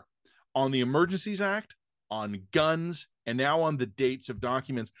bullshitter on the Emergencies Act, on guns, and now on the dates of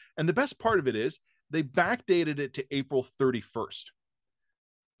documents. And the best part of it is they backdated it to April 31st.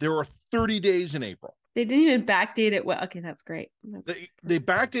 There are 30 days in April. They didn't even backdate it. Well, okay, that's great. They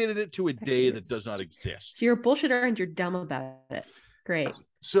backdated it to a day that does not exist. So you're a bullshitter and you're dumb about it. Great.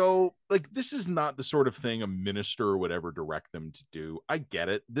 So, this is not the sort of thing a minister or whatever direct them to do. I get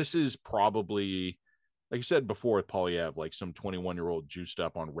it. This is probably, like you said before with Polyev, like some 21-year-old juiced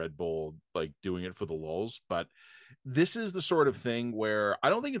up on Red Bull, like doing it for the lulz. But this is the sort of thing where I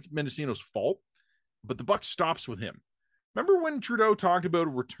don't think it's Mendocino's fault, but the buck stops with him. Remember when Trudeau talked about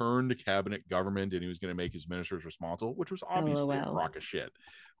a return to cabinet government and he was going to make his ministers responsible, which was obviously a crock of shit.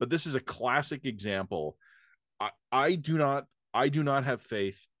 But this is a classic example. I do not have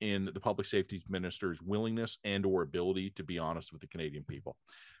faith in the public safety minister's willingness and or ability to be honest with the Canadian people.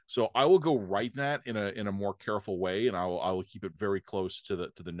 So I will go write that in a more careful way, and I will keep it very close to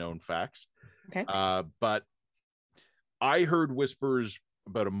the known facts. Okay. But I heard whispers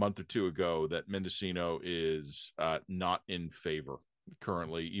about a month or two ago that Mendocino is not in favor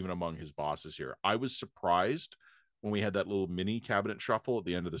currently, even among his bosses here. I was surprised when we had that little mini cabinet shuffle at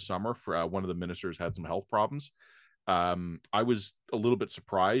the end of the summer for one of the ministers had some health problems. I was a little bit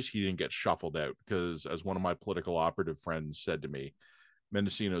surprised he didn't get shuffled out because, as one of my political operative friends said to me,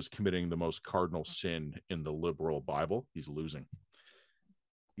 Mendocino's committing the most cardinal sin in the liberal Bible. He's losing.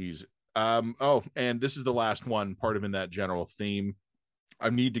 He's and this is the last one, part of in that general theme. I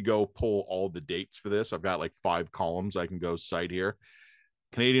need to go pull all the dates for this. I've got like 5 columns I can go cite here.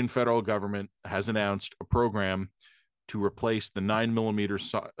 Canadian federal government has announced a program to replace the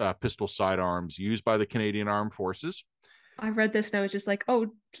 9mm pistol sidearms used by the Canadian Armed Forces. I read this and I was just like, oh,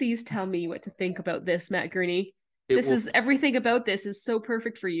 please tell me what to think about this, Matt Gurney. Is everything about this is so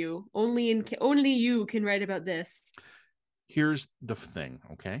perfect for you. Only you can write about this. Here's the thing,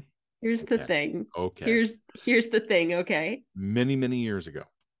 okay? Here's the thing. Okay. Here's the thing, okay? Many years ago.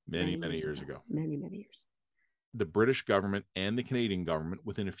 Many years ago. Many years. The British government and the Canadian government,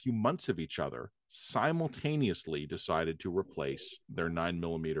 within a few months of each other, simultaneously decided to replace their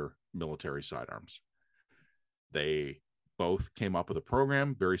 9mm military sidearms. They both came up with a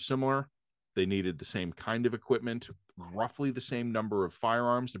program very similar. They needed the same kind of equipment, roughly the same number of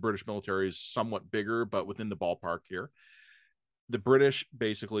firearms. The British military is somewhat bigger, but within the ballpark here. The British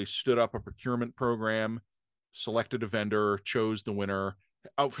basically stood up a procurement program, selected a vendor, chose the winner,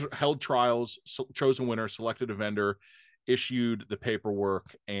 held trials, chose a winner, selected a vendor, issued the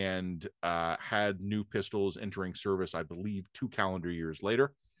paperwork, and had new pistols entering service, I believe, 2 calendar years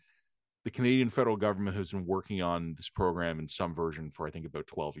later. The Canadian federal government has been working on this program in some version for, I think, about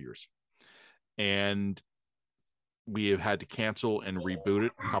 12 years. And we have had to cancel and reboot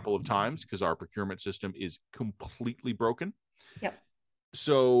it a couple of times because our procurement system is completely broken. Yep.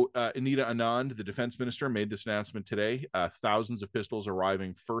 So Anita Anand, the defense minister, made this announcement today. Thousands of pistols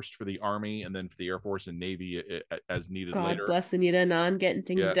arriving first for the Army and then for the Air Force and Navy as needed God later. God bless Anita Anand getting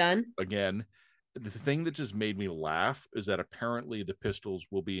things done. Again, the thing that just made me laugh is that apparently the pistols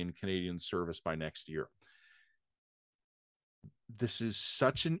will be in Canadian service by next year. This is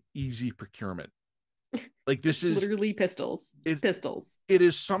such an easy procurement. Like, this is literally pistols. Pistols. It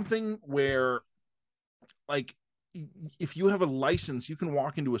is something where, like, if you have a license, you can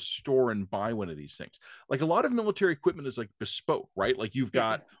walk into a store and buy one of these things. Like, a lot of military equipment is like bespoke, right? Like, you've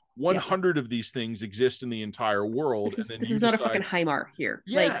got 100 of these things exist in the entire world. This is not a fucking Weimar here.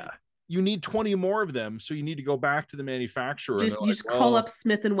 Yeah. You need 20 more of them, so you need to go back to the manufacturer. You just call up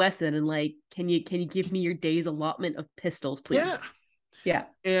Smith and Wesson and like, can you give me your day's allotment of pistols, please? Yeah.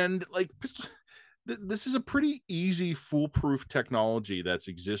 And like, this is a pretty easy, foolproof technology that's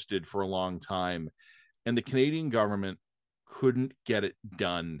existed for a long time, and the Canadian government couldn't get it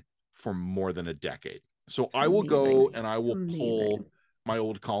done for more than a decade. So I will go and I will pull my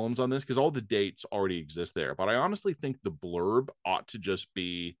old columns on this because all the dates already exist there. But I honestly think the blurb ought to just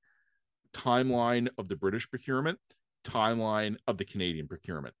be timeline of the British procurement, timeline of the Canadian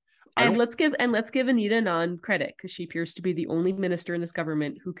procurement. And let's give Anita Anand credit because she appears to be the only minister in this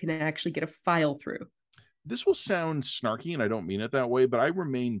government who can actually get a file through. This will sound snarky, and I don't mean it that way, but I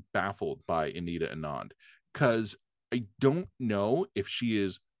remain baffled by Anita Anand because I don't know if she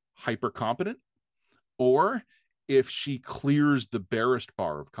is hyper competent or if she clears the Barrist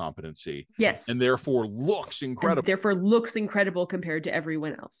bar of competency. Yes. And therefore looks incredible. Compared to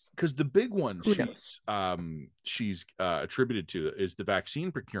everyone else. Because the big one she's attributed to is the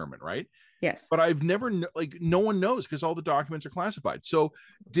vaccine procurement, right? Yes. But I've never, no one knows because all the documents are classified. So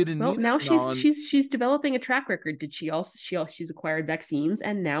did Anita now she's developing a track record. Did she's acquired vaccines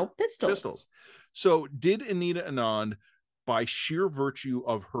and now pistols. So did Anita Anand, by sheer virtue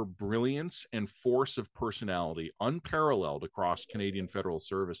of her brilliance and force of personality, unparalleled across Canadian federal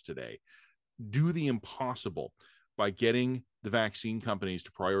service today, do the impossible by getting the vaccine companies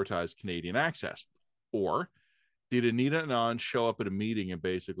to prioritize Canadian access? Or did Anita Anand show up at a meeting and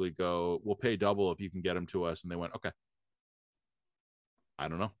basically go, we'll pay double if you can get them to us? And they went, okay. I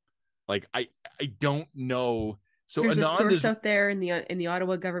don't know. Like, I don't know. So there's a source out there in the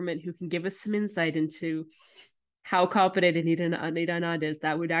Ottawa government who can give us some insight into how competent Anita Anand is.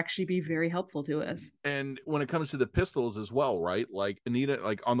 That would actually be very helpful to us. And when it comes to the pistols as well, right? Like Anita,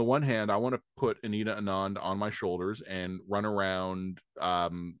 like on the one hand, I want to put Anita Anand on my shoulders and run around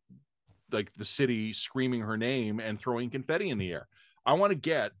like the city screaming her name and throwing confetti in the air. I want to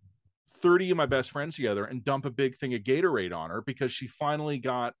get 30 of my best friends together and dump a big thing of Gatorade on her because she finally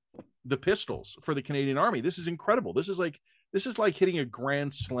got the pistols for the Canadian Army. This is incredible. This is like hitting a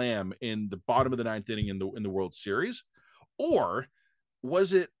grand slam in the bottom of the 9th inning in the World Series. Or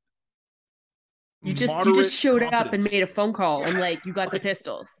was it you just showed up and made a phone call and like you got the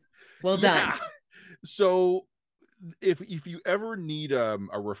pistols? Well done. So if you ever need a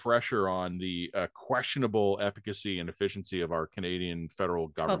refresher on the questionable efficacy and efficiency of our Canadian federal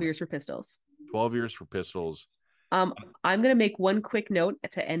government, 12 years for pistols. 12 years for pistols. I'm going to make one quick note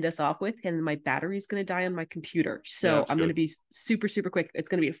to end us off with, and my battery's going to die on my computer. So I'm going to be super, super quick. It's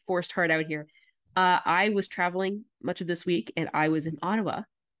going to be a forced hard out here. I was traveling much of this week, and I was in Ottawa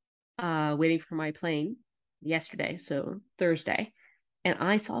waiting for my plane yesterday, so Thursday. And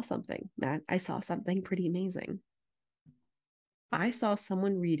I saw something, Matt. I saw something pretty amazing. I saw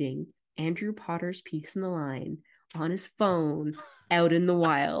someone reading Andrew Potter's piece in the line on his phone out in the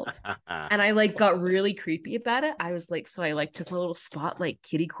wild. And I got really creepy about it. I was so I took a little spot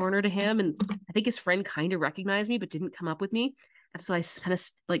kitty corner to him, and I think his friend kind of recognized me but didn't come up with me. And so I kind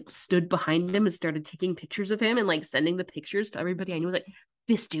of stood behind him and started taking pictures of him and sending the pictures to everybody I knew.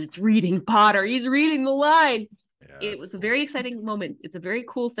 This dude's reading Potter. He's reading the line. Yeah, it was a very exciting moment. It's a very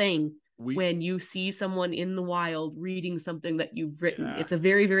cool thing when you see someone in the wild reading something that you've written. Yeah. It's a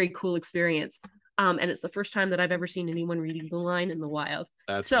very, very cool experience. And it's the first time that I've ever seen anyone reading the line in the wild.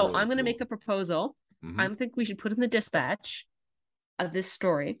 I'm going to make a proposal Mm-hmm. I think we should put in the dispatch of this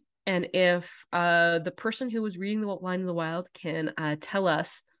story. And if the person who was reading the line in the wild can tell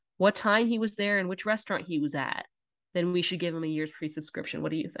us what time he was there and which restaurant he was at, then we should give him a year's free subscription.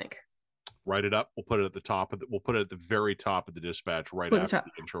 What do you think? Write it up. We'll put it at the top we'll put it at the very top of the dispatch right Put after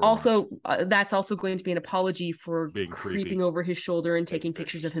the intro remarks. Also, that's also going to be an apology for Being creeping creepy over his shoulder and taking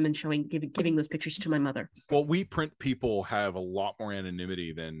pictures of him and giving those pictures to my mother. Well, we print people have a lot more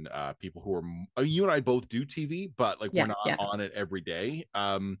anonymity than people who are. You and I both do TV, but like we're not on it every day.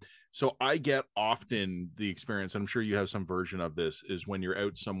 So I get often the experience, and I'm sure you have some version of this, is when you're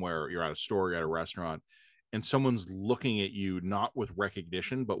out somewhere, you're at a store, you're at a restaurant, and someone's looking at you not with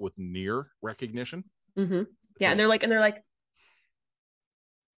recognition, but with near recognition. Mm-hmm. Yeah, and they're like, and then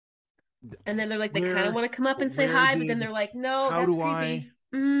they're like, they kind of want to come up and say hi, but then they're like, no, that's creepy.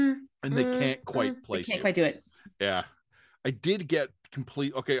 And they can't quite place They can't quite do it. Yeah. I did get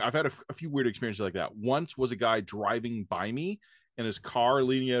okay, I've had a few weird experiences like that. Once was a guy driving by me in his car,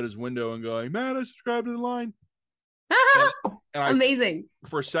 leaning out his window and going, "Man, I subscribed to the line." and Amazing.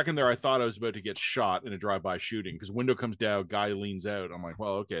 For a second there, I thought I was about to get shot in a drive-by shooting because window comes down, guy leans out. I'm like,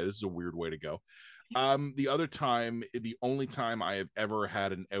 well, okay, this is a weird way to go. The only time I have ever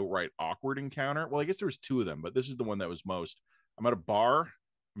had an outright awkward encounter, well, I guess there was two of them, but this is the one that was most. I'm at a bar,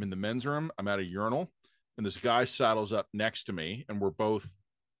 I'm in the men's room, I'm at a urinal, and this guy saddles up next to me, and we're both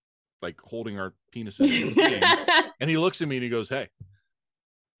like holding our penises and he looks at me and he goes, "Hey,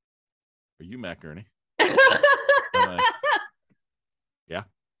 are you Matt Gurney?" Like, yeah.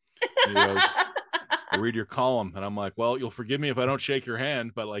 And he goes, "I read your column," and I'm like, "Well, you'll forgive me if I don't shake your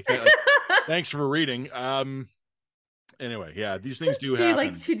hand, but like thanks for reading." Anyway, yeah, these things do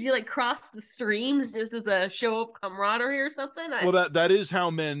happen. Should you cross the streams just as a show of camaraderie or something? Well, that is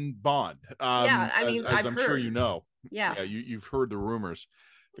how men bond. Yeah, I mean, as I'm sure you know. Yeah, you've heard the rumors.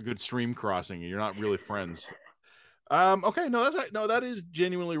 A good stream crossing, and you're not really friends. Okay, that is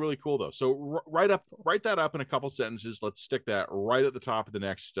genuinely really cool though. So write that up in a couple sentences. Let's stick that right at the top of the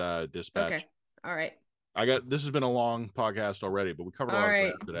next dispatch. Okay. All right. This has been a long podcast already, but we covered a lot of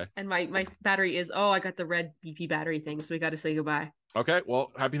ground today. And my battery is I got the red BP battery thing, so we got to say goodbye. Okay,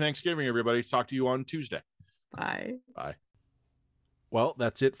 well, happy Thanksgiving, everybody. Talk to you on Tuesday. Bye. Bye. Well,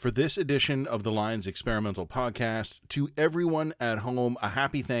 that's it for this edition of the Lions Experimental Podcast. To everyone at home, a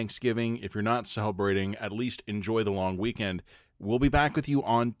happy Thanksgiving. If you're not celebrating, at least enjoy the long weekend. We'll be back with you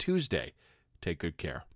on Tuesday. Take good care.